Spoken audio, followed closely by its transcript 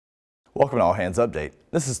Welcome to All Hands Update.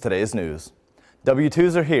 This is today's news.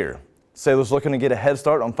 W-2s are here. Sailors looking to get a head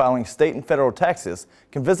start on filing state and federal taxes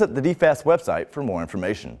can visit the DFAS website for more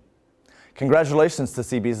information. Congratulations to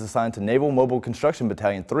Seabees assigned to Naval Mobile Construction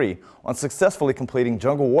Battalion 3 on successfully completing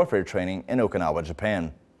jungle warfare training in Okinawa,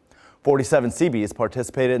 Japan. 47 Seabees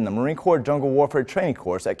participated in the Marine Corps Jungle Warfare Training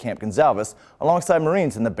Course at Camp Gonzalez alongside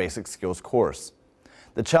Marines in the Basic Skills course.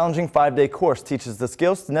 The challenging 5-day course teaches the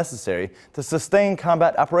skills necessary to sustain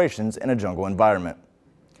combat operations in a jungle environment.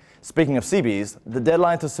 Speaking of Seabees, the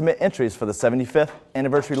deadline to submit entries for the 75th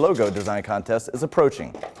anniversary logo design contest is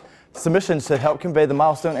approaching. Submissions should help convey the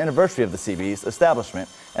milestone anniversary of the Seabees establishment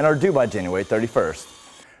and are due by January 31st.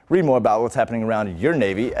 Read more about what's happening around your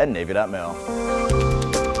Navy at Navy.mil.